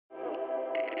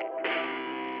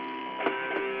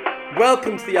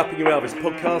Welcome to the Upping Your Elvis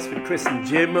podcast with Chris and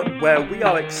Jim, where we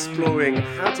are exploring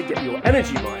how to get your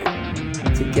energy right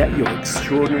to get your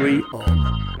extraordinary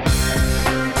on.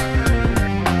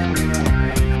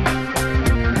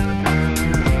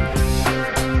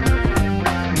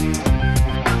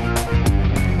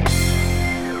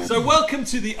 So welcome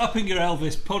to the Upping Your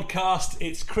Elvis podcast.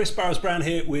 It's Chris Barrows-Brown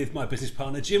here with my business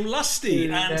partner Jim Lusty.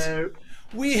 Hello. And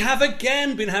we have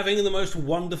again been having the most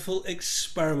wonderful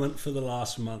experiment for the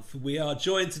last month. We are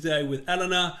joined today with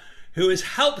Elena, who has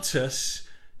helped us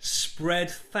spread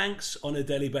thanks on a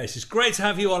daily basis. Great to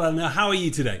have you on, Elena. How are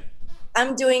you today?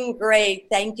 I'm doing great.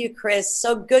 Thank you, Chris.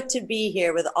 So good to be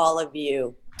here with all of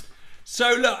you.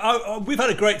 So look, we've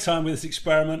had a great time with this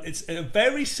experiment. It's a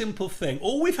very simple thing.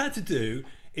 All we've had to do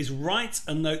is write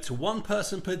a note to one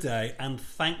person per day and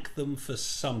thank them for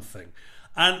something.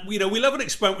 And we love an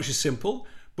experiment which is simple,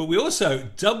 but we also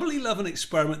doubly love an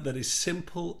experiment that is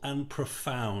simple and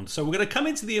profound. So we're going to come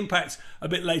into the impact a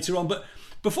bit later on. But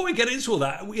before we get into all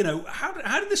that,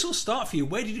 how did this all start for you?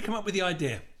 Where did you come up with the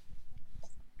idea?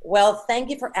 Well, thank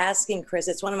you for asking, Chris.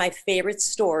 It's one of my favorite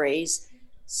stories.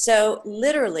 So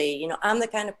literally, I'm the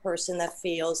kind of person that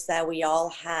feels that we all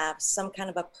have some kind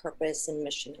of a purpose and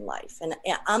mission in life. And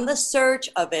on the search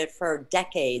of it for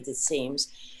decades, it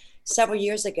seems. Several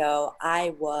years ago,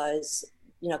 I was,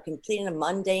 completing a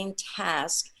mundane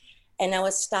task, and I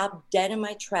was stopped dead in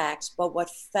my tracks by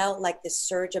what felt like this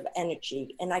surge of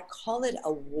energy. And I call it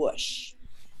a whoosh.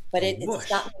 But it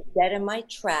stopped me dead in my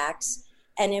tracks.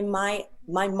 And in my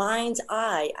mind's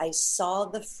eye, I saw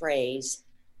the phrase,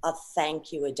 a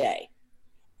thank you a day.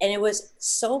 And it was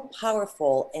so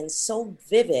powerful and so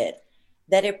vivid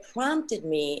that it prompted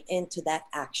me into that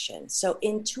action. So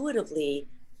intuitively,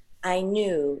 I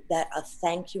knew that a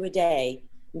thank you a day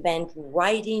meant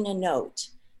writing a note.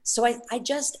 So I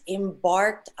just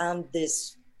embarked on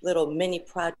this little mini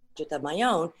project of my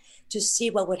own to see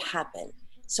what would happen.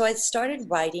 So I started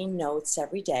writing notes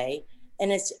every day.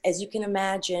 And as you can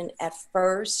imagine, at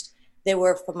first, they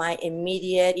were for my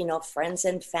immediate, friends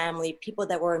and family, people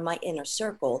that were in my inner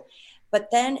circle. But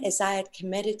then as I had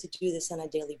committed to do this on a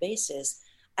daily basis,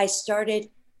 I started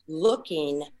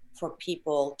looking for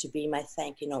people to be my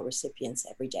thank you note recipients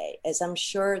every day. As I'm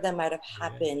sure that might have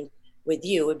happened with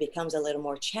you, it becomes a little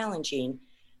more challenging.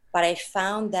 But I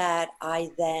found that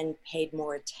I then paid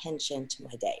more attention to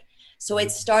my day. So it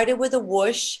started with a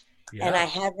whoosh. Yeah. And I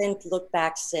haven't looked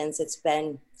back since. It's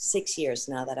been 6 years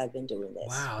now that I've been doing this.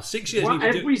 Wow, 6 years.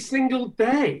 Every single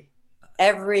day?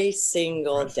 Every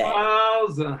single day.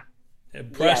 Wowza.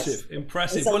 Impressive, yes.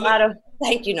 impressive. It's a lot of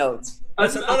thank you notes.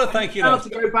 That's a lot of thank you notes. I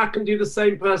have to go back and do the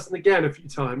same person again a few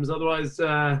times, otherwise...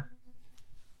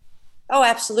 Oh,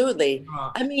 absolutely.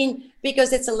 I mean,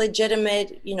 because it's a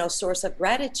legitimate, source of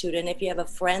gratitude. And if you have a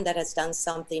friend that has done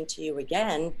something to you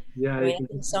again, I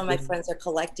think some of my friends are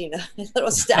collecting a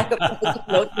little stack of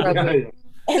notes from me,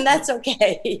 and that's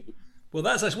okay. Well,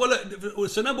 that's nice. Well, look,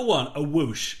 so number one, a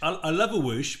whoosh. I love a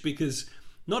whoosh because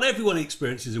not everyone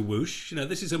experiences a whoosh.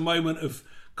 This is a moment of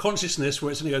consciousness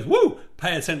where it suddenly goes, woo,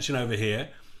 pay attention over here.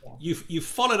 Yeah. You've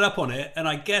followed up on it, and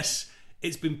I guess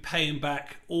it's been paying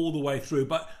back all the way through.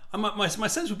 But my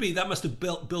sense would be that must have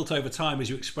built over time as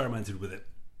you experimented with it.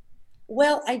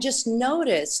 Well, I just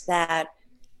noticed that,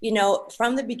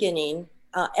 from the beginning,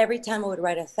 every time I would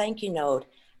write a thank you note,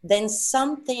 then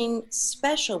something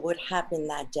special would happen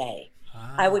that day.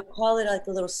 I would call it like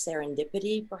a little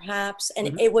serendipity, perhaps.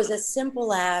 And it was as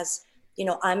simple as,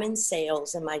 I'm in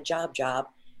sales in my job,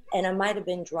 and I might have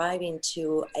been driving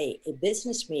to a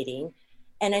business meeting.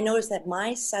 And I noticed that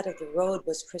my side of the road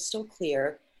was crystal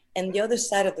clear, and the other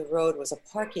side of the road was a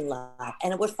parking lot.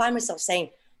 And I would find myself saying,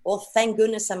 well, thank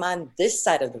goodness I'm on this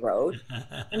side of the road.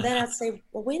 And then I'd say,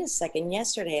 well, wait a second.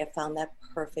 Yesterday, I found that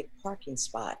perfect parking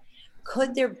spot.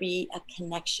 Could there be a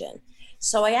connection?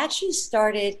 So I actually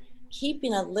started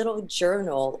keeping a little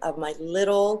journal of my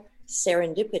little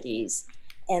serendipities.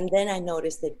 And then I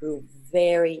noticed it grew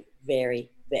very, very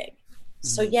big. Mm-hmm.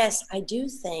 So yes, I do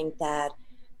think that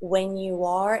when you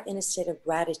are in a state of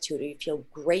gratitude, or you feel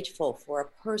grateful for a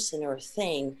person or a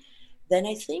thing, then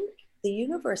I think the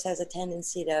universe has a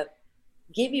tendency to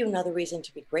give you another reason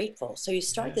to be grateful. So you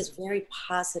start this very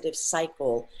positive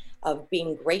cycle of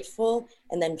being grateful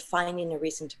and then finding a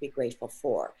reason to be grateful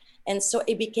for. And so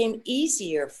it became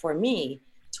easier for me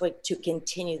to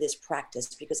continue this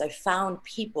practice because I found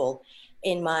people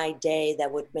in my day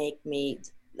that would make me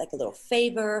like a little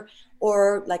favor,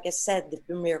 or like I said,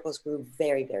 the miracles grew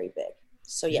very, very big.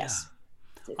 So yes.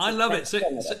 Yeah. I love it.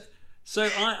 So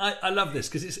I love this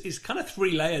because it's kind of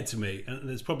three layered to me, and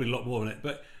there's probably a lot more in it.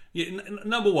 But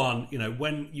number one,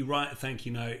 when you write a thank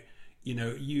you note,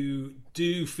 you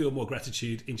do feel more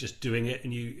gratitude in just doing it,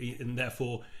 and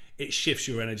therefore it shifts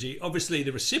your energy. Obviously,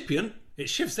 the recipient, it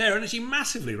shifts their energy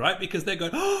massively, right? Because they're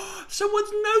going, oh,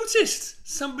 someone's noticed,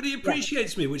 somebody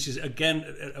appreciates me, which is again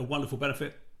a wonderful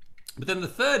benefit. But then the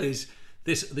third is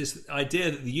this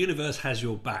idea that the universe has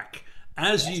your back.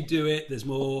 As you do it, there's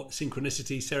more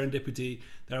synchronicity, serendipity.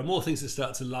 There are more things that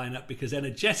start to line up because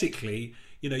energetically,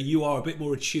 you are a bit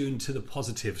more attuned to the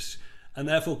positives. And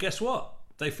therefore, guess what?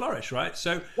 They flourish, right?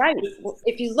 So, right. Well,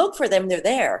 if you look for them, they're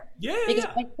there. Yeah. Because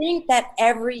I think that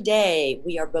every day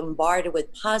we are bombarded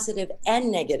with positive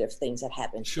and negative things that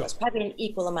happen to us, probably in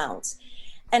equal amounts.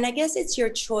 And I guess it's your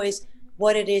choice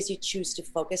what it is you choose to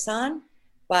focus on.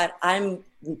 But I'm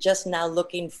just now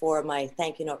looking for my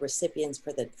thank you note recipients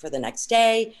for the next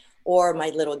day, or my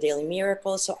little daily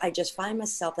miracles. So I just find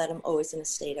myself that I'm always in a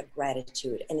state of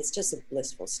gratitude, and it's just a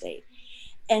blissful state.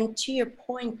 And to your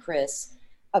point, Chris,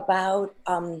 about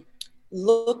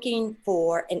looking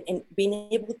for and being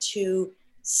able to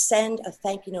send a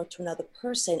thank you note to another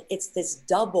person, it's this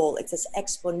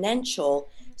exponential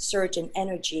surge in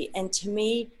energy. And to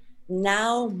me,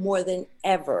 now more than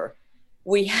ever,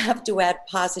 we have to add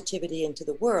positivity into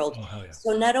the world. Oh, hell yeah.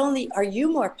 So not only are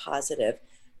you more positive,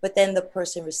 but then the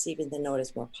person receiving the note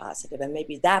is more positive, and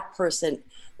maybe that person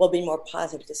will be more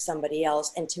positive to somebody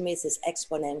else. And to me, it's this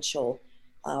exponential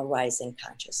rise in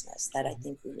consciousness that I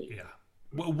think we need. Yeah.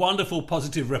 Wonderful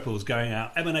positive ripples going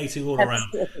out, emanating all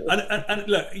around. And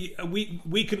look,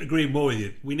 we couldn't agree more with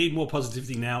you. We need more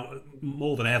positivity now,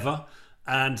 more than ever.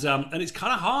 And it's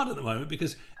kind of hard at the moment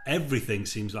because everything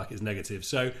seems like it's negative.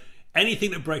 So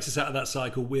anything that breaks us out of that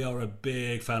cycle, we are a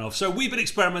big fan of. So we've been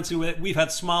experimenting with it. We've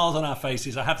had smiles on our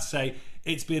faces. I have to say,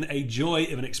 it's been a joy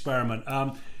of an experiment.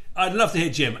 I'd love to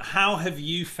hear, Jim, how have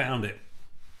you found it?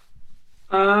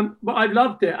 Well, I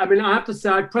loved it. I mean, I have to say,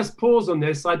 I pressed pause on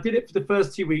this. I did it for the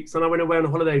first 2 weeks, and I went away on a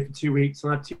holiday for 2 weeks,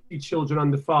 and I have 2 children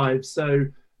under 5. So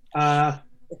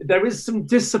there is some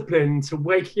discipline to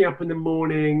waking up in the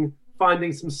morning,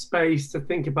 finding some space to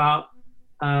think about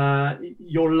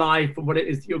your life and what it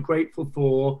is that you're grateful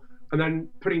for, and then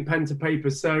putting pen to paper.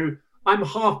 So I'm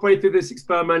halfway through this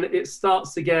experiment. It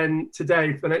starts again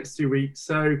today for the next 2 weeks.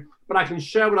 So, but I can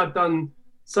share what I've done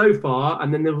so far,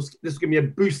 and then this will give me a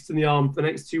boost in the arm for the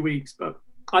next 2 weeks. But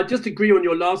I just agree on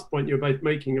your last point you're both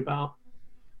making about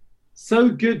so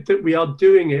good that we are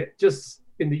doing it just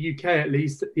in the UK, at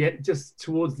least, just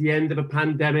towards the end of a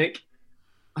pandemic.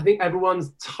 I think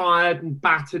everyone's tired and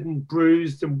battered and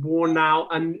bruised and worn out,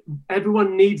 and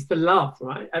everyone needs the love,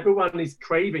 right? Everyone is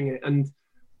craving it. And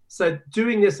so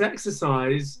doing this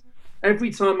exercise,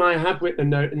 every time I have written a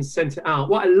note and sent it out,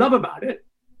 what I love about it,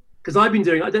 because I've been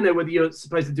doing, I don't know whether you're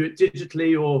supposed to do it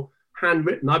digitally or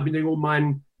handwritten. I've been doing all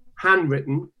mine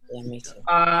handwritten. Yeah, me too.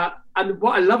 And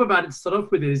what I love about it to start off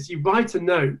with is you write a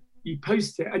note, you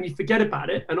post it, and you forget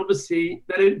about it. And obviously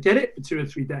they don't get it for 2 or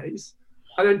 3 days.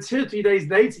 And then 2 or 3 days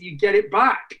later, you get it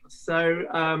back. So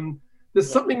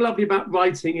there's something lovely about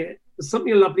writing it. There's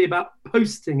something lovely about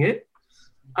posting it.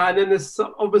 And then there's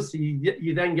obviously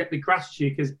you then get the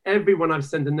gratitude because everyone I've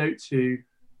sent a note to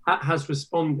has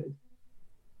responded.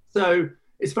 So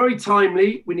it's very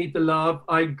timely. We need the love.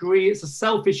 I agree. It's a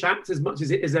selfish act as much as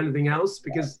it is anything else,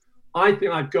 because I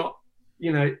think I've got,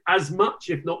 as much,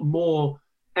 if not more,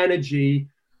 energy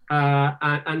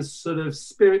and sort of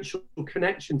spiritual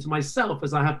connection to myself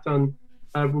as I have done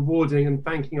rewarding and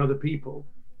thanking other people.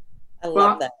 I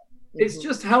love that. Mm-hmm. It's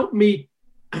just helped me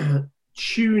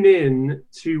tune in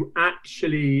to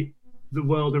actually the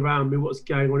world around me, what's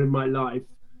going on in my life,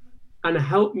 and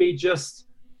help me just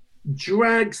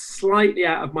drag slightly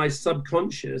out of my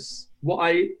subconscious what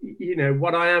I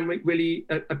am really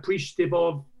appreciative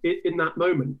of in that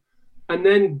moment. And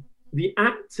then the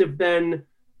act of then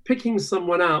picking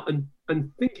someone out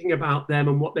and thinking about them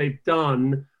and what they've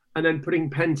done, and then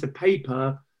putting pen to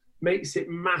paper makes it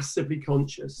massively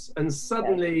conscious. And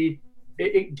suddenly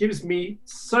it gives me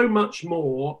so much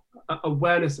more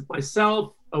awareness of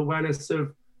myself, awareness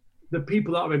of the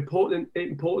people that are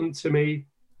important to me,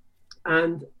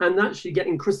 and actually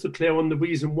getting crystal clear on the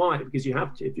reason why, because you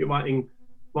have to if you're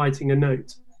writing a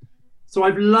note. So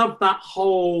I've loved that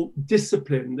whole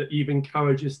discipline that you've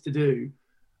encouraged us to do.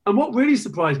 And what really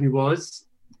surprised me was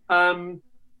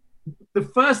the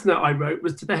first note I wrote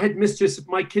was to the headmistress of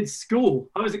my kids' school.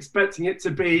 I was expecting it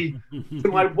to be to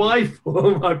my wife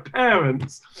or my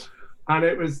parents. And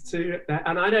it was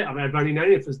and I've only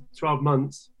known her for 12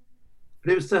 months,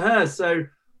 but it was to her. So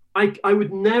I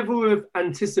would never have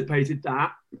anticipated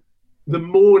that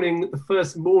the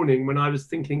first morning when I was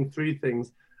thinking through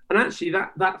things. And actually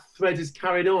that thread is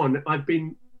carried on. I've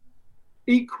been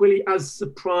equally as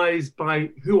surprised by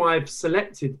who I've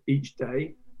selected each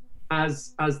day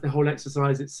as the whole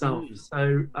exercise itself.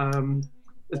 So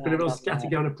there's been a real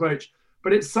scattergun approach,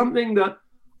 but it's something that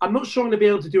I'm not sure I'm going to be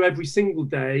able to do every single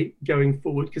day going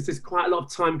forward, because there's quite a lot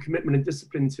of time commitment and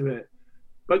discipline to it.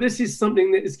 But this is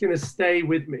something that is going to stay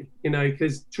with me,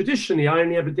 because traditionally I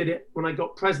only ever did it when I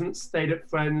got presents, stayed at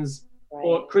friends,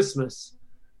 or at Christmas.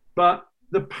 But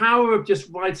the power of just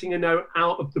writing a note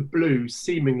out of the blue,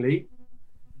 seemingly,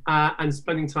 and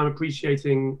spending time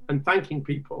appreciating and thanking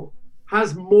people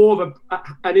has more of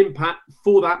an impact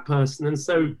for that person. And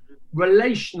so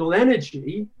relational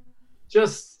energy,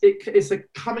 it's a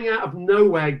coming out of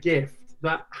nowhere gift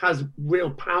that has real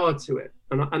power to it.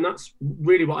 And that's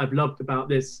really what I've loved about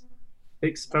this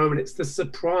experiment. It's the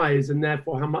surprise, and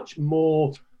therefore how much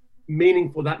more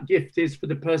meaningful that gift is for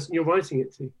the person you're writing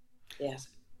it to. Yes.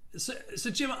 So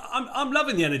Jim, I'm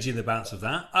loving the energy and the bounce of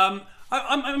that.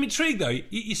 I'm intrigued though.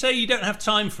 You say you don't have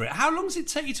time for it. How long does it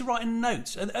take you to write a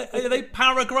note? Are they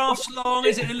paragraphs long?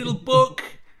 Is it a little book?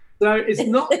 So it's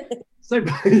not. So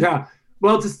yeah.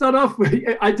 Well, to start off with,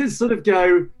 I did sort of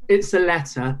go, it's a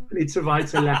letter. I need to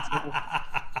write a letter.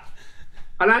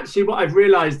 And actually what I've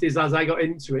realized is, as I got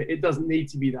into it, it doesn't need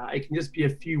to be that. It can just be a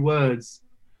few words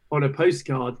on a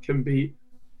postcard can be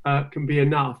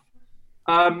enough.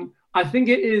 I think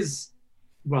it is,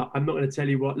 well, I'm not going to tell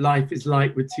you what life is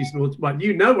like with two small, well,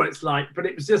 you know what it's like, but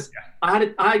it was just,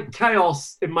 I had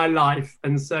chaos in my life,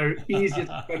 and so easier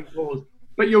to spend pause.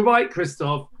 But you're right,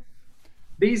 Christoph.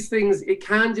 These things, it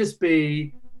can just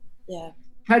be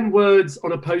 10 words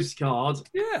on a postcard.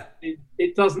 Yeah.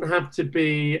 It doesn't have to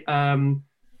be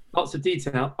lots of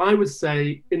detail. I would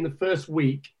say in the first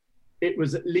week, it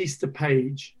was at least a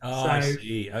page. Oh, so I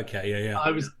see. Okay, yeah. I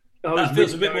was that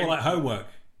feels a bit more like homework.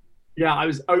 Yeah, I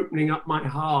was opening up my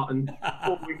heart and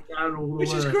pouring down all the Which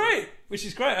words. is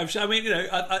great. I'm sure, I mean,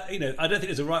 I don't think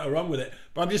there's a right or wrong with it,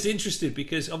 but I'm just interested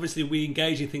because obviously we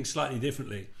engage in things slightly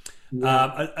differently.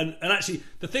 Yeah. And actually,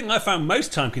 the thing I found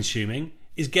most time consuming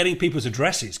is getting people's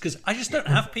addresses, because I just don't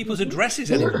have people's addresses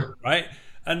anymore, right?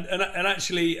 And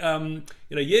actually,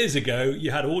 years ago,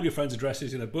 you had all your friends'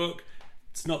 addresses in a book.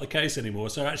 It's not the case anymore.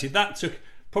 So actually, that took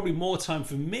probably more time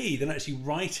for me than actually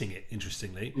writing it,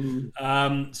 interestingly.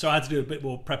 So I had to do a bit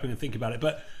more prepping and think about it.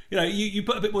 But you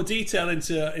put a bit more detail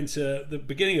into the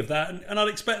beginning of that, and I'd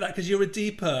expect that because you're a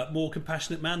deeper, more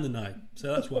compassionate man than I. So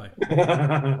that's why.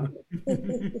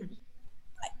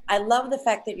 I love the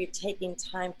fact that you're taking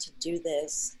time to do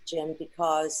this, Jim,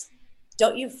 because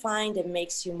don't you find it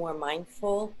makes you more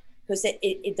mindful? Because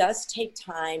it does take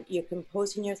time. You're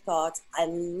composing your thoughts. I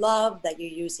love that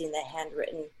you're using the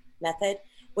handwritten method,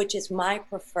 which is my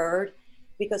preferred,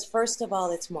 because first of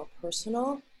all, it's more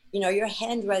personal. Your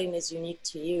handwriting is unique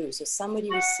to you. So somebody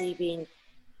receiving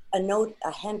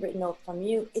a handwritten note from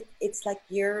you, it's like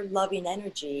your loving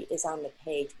energy is on the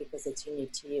page because it's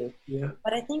unique to you. Yeah.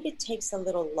 But I think it takes a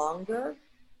little longer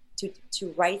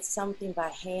to write something by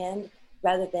hand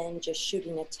rather than just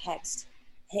shooting a text.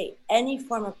 Hey, any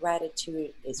form of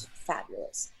gratitude is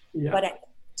fabulous. Yeah. But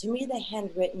to me, the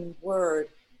handwritten word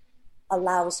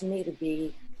allows me to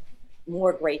be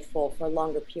more grateful for a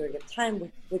longer period of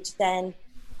time, which then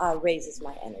raises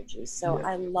my energy. So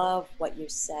I love what you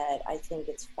said. I think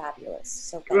it's fabulous.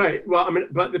 So great. Well, I mean,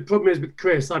 but the problem is with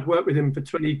Chris, I've worked with him for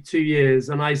 22 years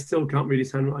and I still can't read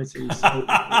his handwriting. So.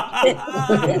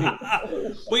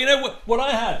 Well, you know what I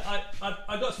had?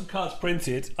 I got some cards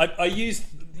printed. I used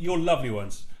your lovely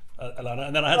ones, Elena,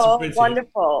 and then I had some printed.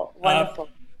 Wonderful.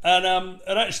 And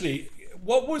actually,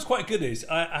 what was quite good is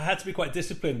I had to be quite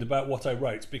disciplined about what I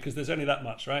wrote, because there's only that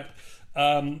much, right?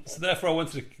 So therefore I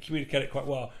wanted to communicate it quite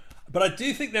well. But I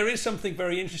do think there is something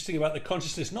very interesting about the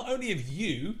consciousness, not only of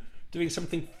you doing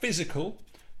something physical,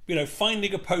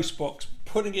 finding a post box,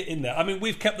 putting it in there. I mean,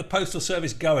 we've kept the postal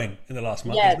service going in the last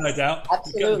month, there's no doubt.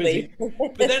 Absolutely.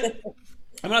 But then,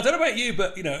 I mean, I don't know about you,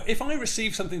 but if I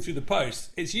receive something through the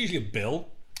post, it's usually a bill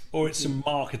or it's some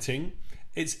marketing.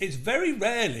 It's very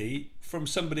rarely from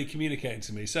somebody communicating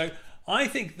to me. So I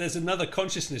think there's another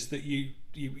consciousness that you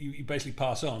basically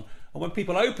pass on. And when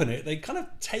people open it, they kind of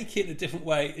take it a different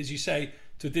way, as you say,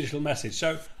 to a digital message.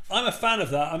 So I'm a fan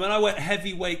of that. I mean, I went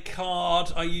heavyweight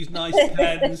card. I use nice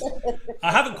pens.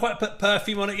 I haven't quite put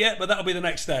perfume on it yet, but that'll be the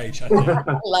next stage, I think.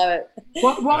 Love it.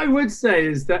 What I would say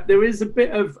is that there is a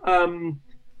bit of,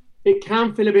 it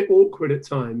can feel a bit awkward at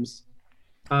times,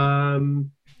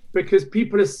 because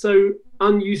people are so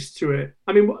unused to it.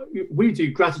 I mean, we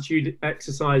do gratitude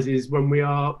exercises when we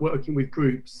are working with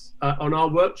groups on our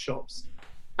workshops.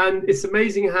 And it's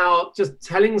amazing how just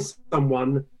telling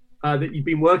someone that you've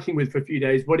been working with for a few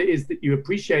days what it is that you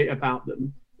appreciate about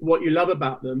them, what you love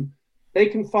about them, they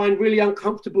can find really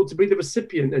uncomfortable to be the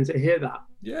recipient and to hear that.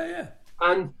 Yeah.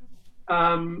 And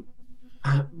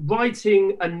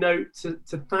writing a note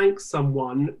to thank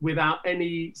someone without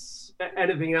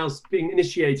anything else being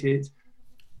initiated,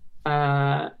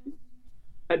 so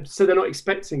they're not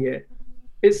expecting it.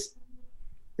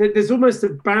 There's almost a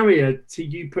barrier to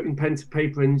you putting pen to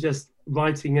paper and just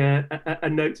writing a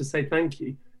note to say thank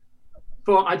you.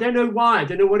 For I don't know why, I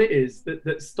don't know what it is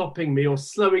that's stopping me or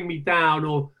slowing me down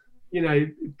or,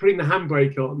 putting the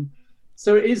handbrake on.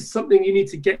 So it is something you need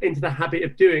to get into the habit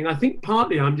of doing. I think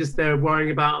partly I'm just there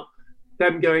worrying about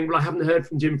them going, well, I haven't heard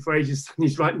from Jim for ages. And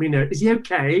he's writing me a note. Is he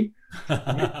okay?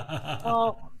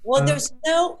 Oh, well, there's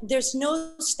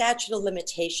no statute of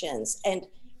limitations. And,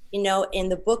 in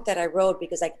the book that I wrote,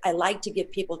 because I like to give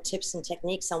people tips and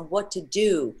techniques on what to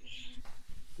do,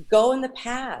 go in the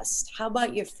past. How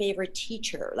about your favorite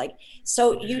teacher?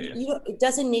 It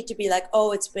doesn't need to be like,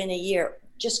 oh, it's been a year.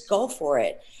 Just go for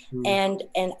it. And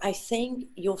I think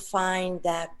you'll find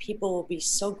that people will be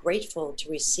so grateful to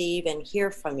receive and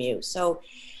hear from you. So,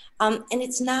 and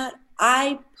it's not,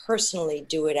 I personally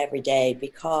do it every day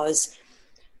because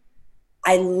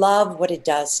I love what it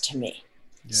does to me.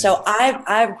 Yeah. So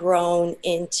I've grown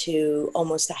into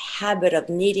almost a habit of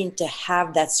needing to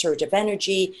have that surge of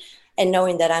energy and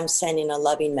knowing that I'm sending a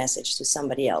loving message to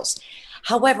somebody else.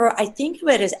 However, I think of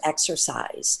it as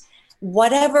exercise.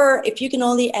 Whatever, if you can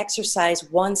only exercise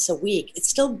once a week, it's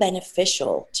still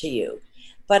beneficial to you.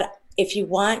 But if you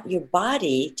want your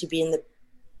body to be in the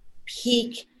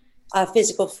peak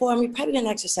physical form, you're probably going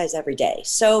to exercise every day.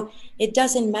 So it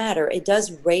doesn't matter. It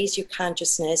does raise your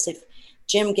consciousness. If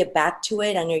Jim, get back to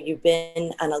it. I know you've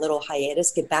been on a little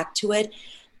hiatus. Get back to it.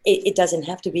 It doesn't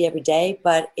have to be every day,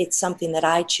 but it's something that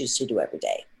I choose to do every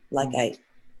day, like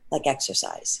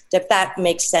exercise. If that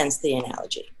makes sense, the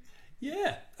analogy.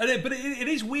 Yeah, but it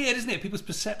is weird, isn't it? People's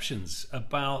perceptions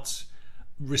about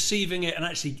receiving it and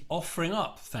actually offering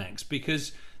up thanks,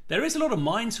 because there is a lot of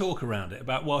mind talk around it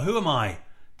about, well, who am I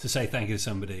to say thank you to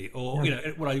somebody? Or,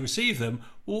 when I receive them,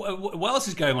 well, what else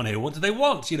is going on here? What do they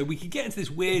want? We could get into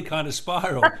this weird kind of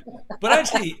spiral.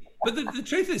 But the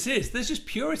truth of this is, there's just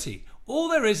purity. All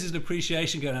there is an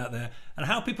appreciation going out there, and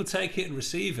how people take it and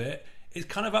receive it is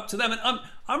kind of up to them. And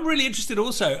I'm really interested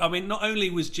also. I mean, not only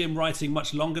was Jim writing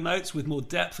much longer notes with more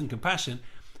depth and compassion,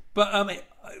 but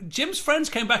Jim's friends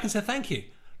came back and said thank you.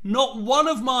 Not one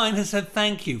of mine has said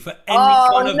thank you for any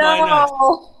one of my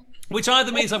notes. Which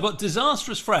either means I've got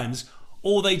disastrous friends,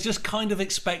 or they just kind of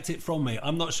expect it from me.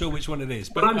 I'm not sure which one it is.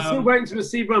 But I'm still waiting to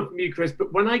receive one from you, Chris.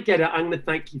 But when I get it, I'm going to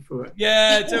thank you for it.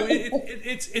 Yeah, so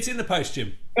it's in the post,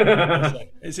 Jim.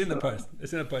 It's in the post.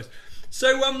 It's in the post.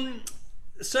 So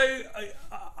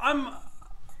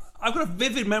I've got a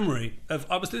vivid memory of,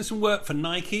 I was doing some work for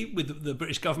Nike with the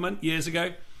British government years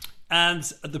ago, and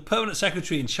the permanent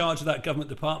secretary in charge of that government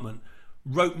department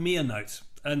wrote me a note.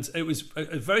 And it was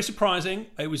very surprising.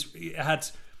 It had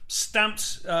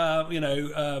stamps,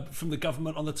 from the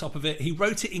government on the top of it. He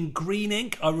wrote it in green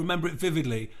ink. I remember it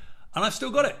vividly, and I've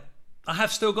still got it. I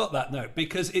have still got that note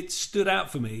because it stood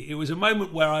out for me. It was a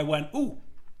moment where I went, "Ooh,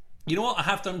 you know what? I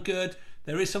have done good.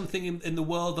 There is something in the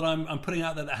world that I'm putting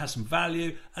out there that has some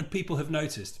value, and people have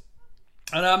noticed."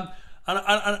 And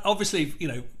obviously,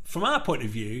 from our point of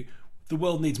view, the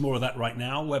world needs more of that right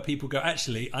now, where people go,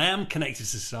 actually, I am connected to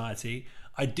society.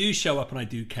 I do show up and I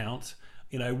do count.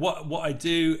 What I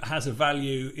do has a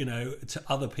value, to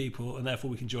other people, and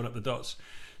therefore we can join up the dots.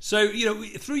 So,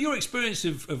 through your experience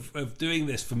of doing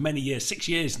this for many years, 6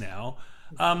 years now,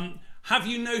 have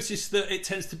you noticed that it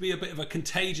tends to be a bit of a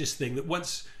contagious thing, that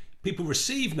once people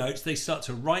receive notes, they start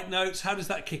to write notes? How does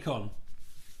that kick on?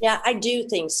 Yeah, I do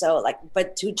think so.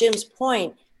 But to Jim's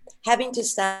point, having to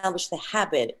establish the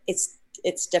habit,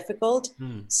 it's difficult.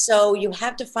 So you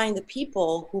have to find the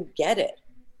people who get it.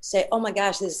 Say, oh my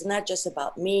gosh, this is not just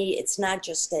about me. It's not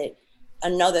just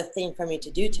another thing for me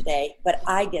to do today, but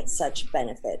I get such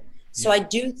benefit. So I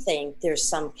do think there's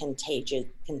some contagion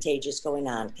going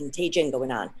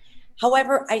on.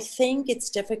 However, I think it's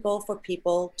difficult for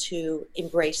people to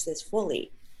embrace this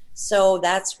fully. So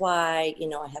that's why,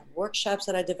 I have workshops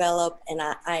that I develop, and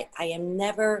I am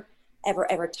never,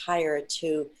 ever tired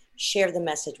to share the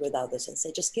message with others and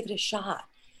say, just give it a shot.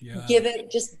 Yeah. Give it,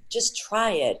 just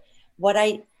try it.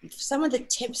 Some of the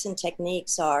tips and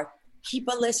techniques are, keep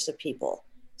a list of people.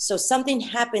 So something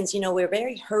happens, we're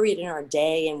very hurried in our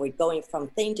day and we're going from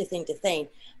thing to thing to thing.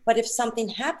 But if something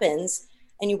happens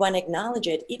and you want to acknowledge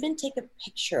it, even take a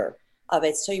picture of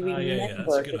it so you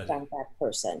remember to thank that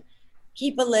person.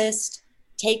 Keep a list,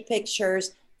 take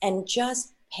pictures, and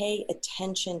just pay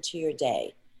attention to your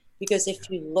day. Because if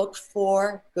you look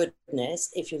for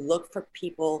goodness, if you look for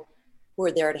people who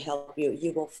are there to help you.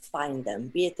 You will find them,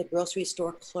 be it the grocery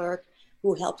store clerk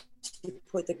who helps you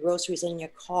put the groceries in your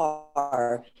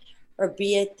car, or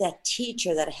be it that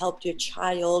teacher that helped your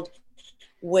child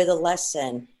with a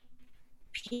lesson.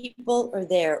 People are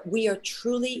there. We are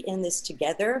truly in this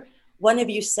together. One of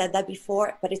you said that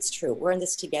before, but it's true. We're in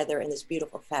this together in this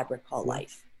beautiful fabric called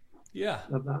life. Yeah,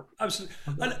 Love that. absolutely.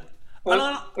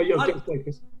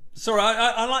 Sorry,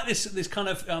 I like this kind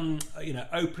of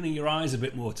opening your eyes a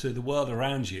bit more to the world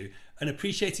around you and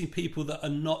appreciating people that are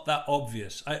not that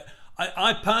obvious.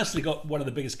 I personally got one of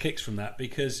the biggest kicks from that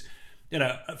because,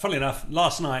 funnily enough,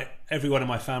 last night everyone in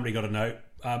my family got a note.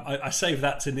 I saved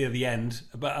that to near the end,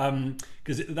 but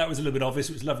because that was a little bit obvious.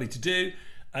 It was lovely to do.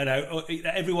 I know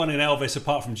everyone in Elvis,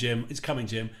 apart from Jim,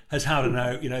 has had a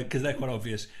note, because they're quite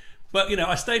obvious. But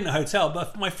I stayed in a hotel,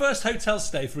 but my first hotel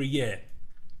stay for a year,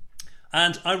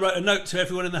 and I wrote a note to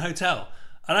everyone in the hotel,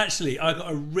 and actually I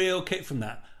got a real kick from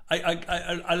that.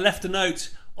 I left a note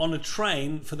on a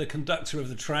train for the conductor of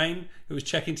the train who was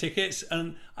checking tickets,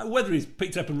 and whether he's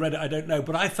picked it up and read it, I don't know,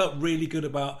 but I felt really good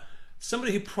about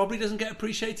somebody who probably doesn't get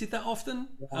appreciated that often,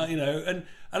 and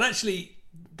actually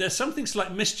there's something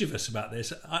slightly mischievous about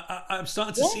this. I'm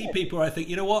starting to see people where I think,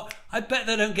 you know what, I bet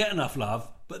they don't get enough love,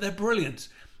 but they're brilliant.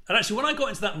 And actually when I got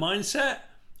into that mindset,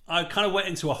 I kind of went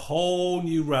into a whole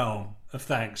new realm of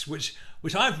thanks, which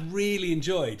I've really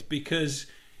enjoyed because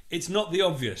it's not the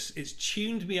obvious. It's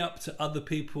tuned me up to other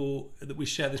people that we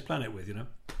share this planet with,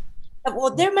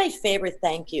 Well, they're my favorite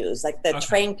thank yous, like the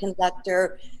train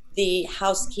conductor, the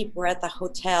housekeeper at the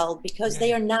hotel, because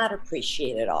they are not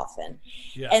appreciated often.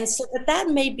 Yeah. And so, but that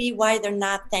may be why they're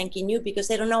not thanking you, because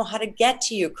they don't know how to get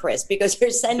to you, Chris, because you're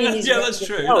sending these. Yeah, that's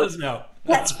true. Notes.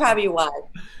 That's probably why.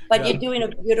 But you're doing a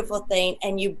beautiful thing,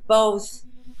 and you both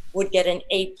would get an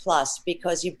A+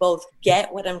 because you both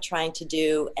get what I'm trying to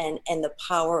do and the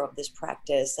power of this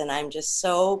practice. And I'm just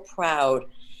so proud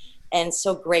and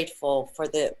so grateful for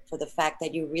the fact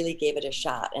that you really gave it a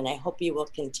shot. And I hope you will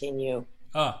continue.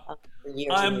 I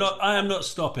am not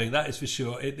stopping. That is for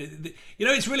sure.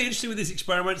 It's really interesting with these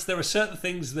experiments. There are certain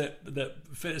things that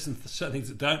fit us and certain things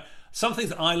that don't. Some things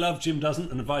that I love, Jim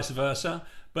doesn't, and vice versa.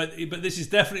 But this is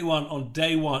definitely one on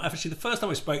day one. Actually, the first time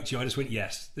I spoke to you, I just went,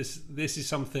 yes, this is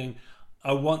something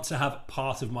I want to have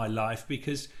part of my life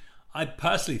because I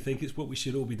personally think it's what we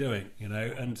should all be doing.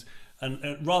 And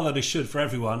rather than a should for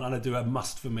everyone, and I do a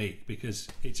must for me because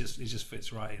it just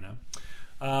fits right.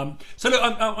 So look,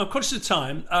 I'm conscious of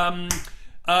time.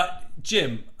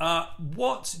 Jim,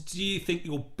 what do you think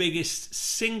your biggest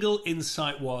single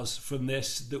insight was from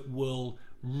this that will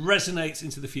resonate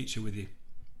into the future with you?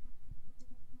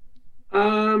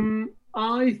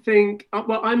 I think,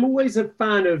 I'm always a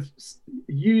fan of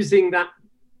using that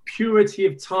purity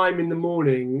of time in the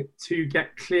morning to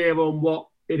get clear on what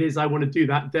it is I want to do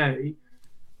that day.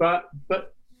 But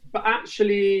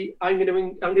actually, I'm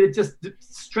going to just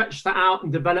stretch that out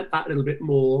and develop that a little bit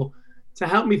more to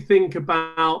help me think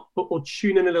about or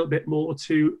tune in a little bit more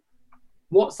to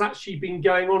what's actually been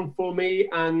going on for me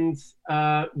and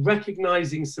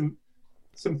recognizing some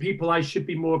people I should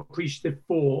be more appreciative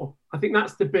for. I think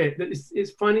that's the bit that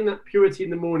it's finding that purity in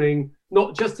the morning,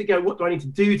 not just to go, what do I need to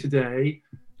do today,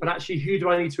 but actually who do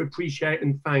I need to appreciate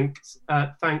and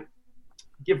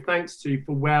give thanks to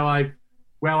for where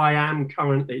I am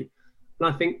currently.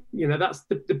 And I think, that's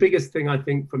the biggest thing I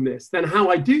think from this. Then how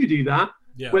I do that,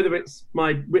 whether it's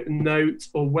my written note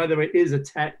or whether it is a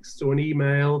text or an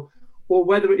email, or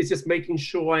whether it is just making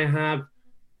sure I have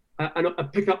I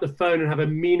pick up the phone and have a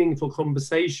meaningful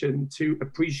conversation to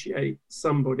appreciate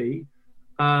somebody.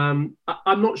 I'm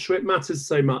not sure it matters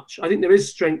so much. I think there is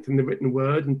strength in the written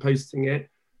word and posting it,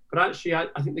 but actually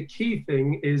I think the key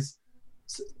thing is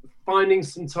finding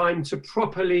some time to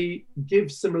properly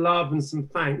give some love and some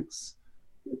thanks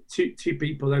to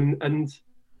people. And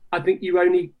I think you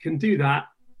only can do that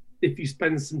if you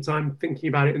spend some time thinking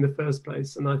about it in the first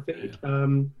place. And I think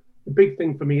the big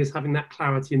thing for me is having that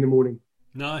clarity in the morning.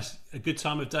 Nice. A good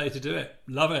time of day to do it.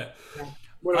 Love it. Yeah.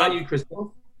 What about you, Christoph?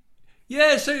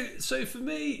 Yeah, so for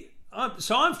me, I've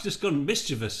just gone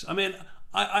mischievous. I mean,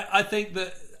 I think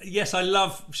that, yes, I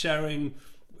love sharing,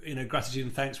 gratitude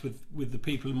and thanks with the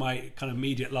people in my kind of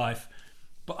immediate life,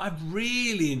 but I've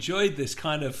really enjoyed this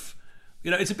kind of,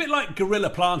 it's a bit like guerrilla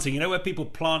planting, where people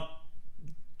plant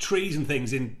trees and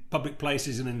things in public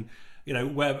places and in,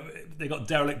 where they got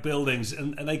derelict buildings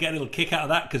and they get a little kick out of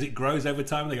that because it grows over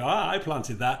time. And they go, I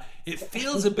planted that. It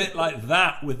feels a bit like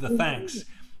that with the thanks.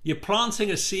 You're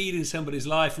planting a seed in somebody's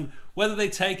life, and whether they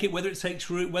take it, whether it takes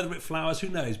root, whether it flowers, who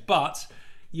knows? But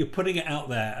you're putting it out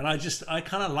there, and I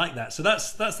kind of like that. So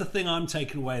that's the thing I'm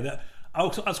taking away. That I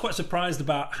was quite surprised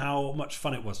about how much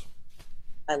fun it was.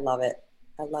 I love it.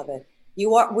 I love it.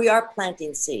 We are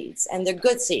planting seeds, and they're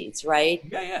good seeds, right?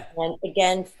 Yeah, yeah. And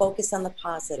again, focus on the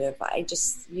positive.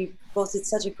 You both did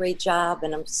such a great job,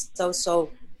 and I'm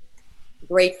so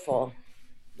grateful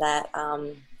that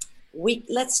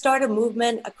let's start a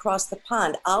movement across the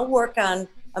pond. I'll work on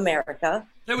America.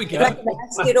 There we go. If I can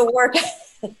ask you to work.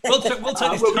 We'll take this we'll be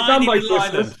done tiny by little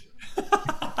Christmas.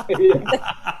 island.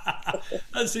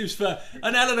 That seems fair.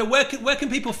 And Elena, where can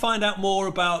people find out more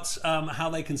about how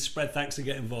they can spread thanks and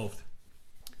get involved?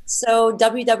 So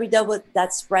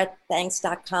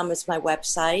www.spreadthanks.com is my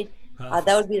website.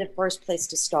 That would be the first place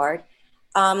to start.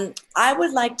 I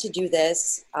would like to do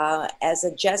this as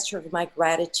a gesture of my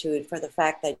gratitude for the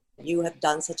fact that you have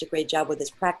done such a great job with this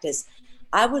practice.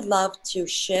 I would love to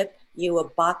ship you a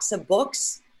box of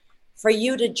books for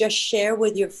you to just share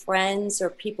with your friends or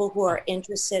people who are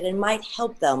interested and might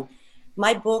help them.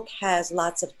 My book has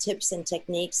lots of tips and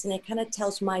techniques, and it kind of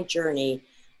tells my journey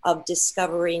of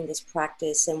discovering this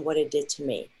practice and what it did to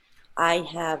me. I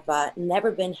have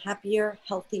never been happier,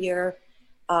 healthier,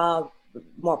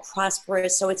 more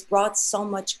prosperous. So it's brought so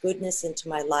much goodness into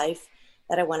my life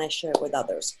that I want to share with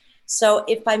others. So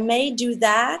if I may do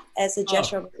that as a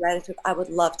gesture of gratitude, I would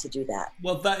love to do that.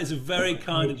 Well, that is a very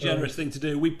kind and generous thing to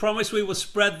do. We promise we will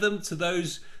spread them to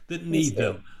those that need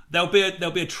them. There'll be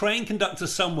a train conductor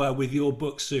somewhere with your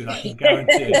book soon, I can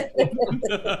guarantee it.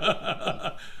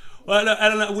 Well, no,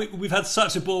 Elena, we've had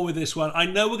such a ball with this one. I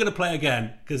know we're going to play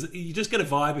again because you just get a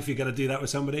vibe if you're going to do that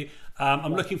with somebody.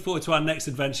 I'm looking forward to our next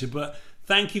adventure, but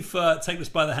thank you for taking us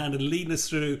by the hand and leading us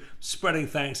through spreading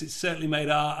thanks. It's certainly made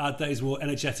our days more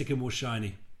energetic and more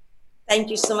shiny.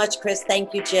 Thank you so much, Chris.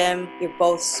 Thank you, Jim. You're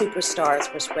both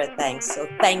superstars for Spread Thanks. So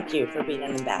thank you for being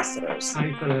an ambassadors.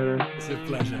 Thanks, Elena. It's a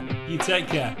pleasure. You take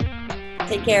care.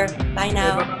 Take care. Bye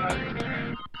now. Bye-bye.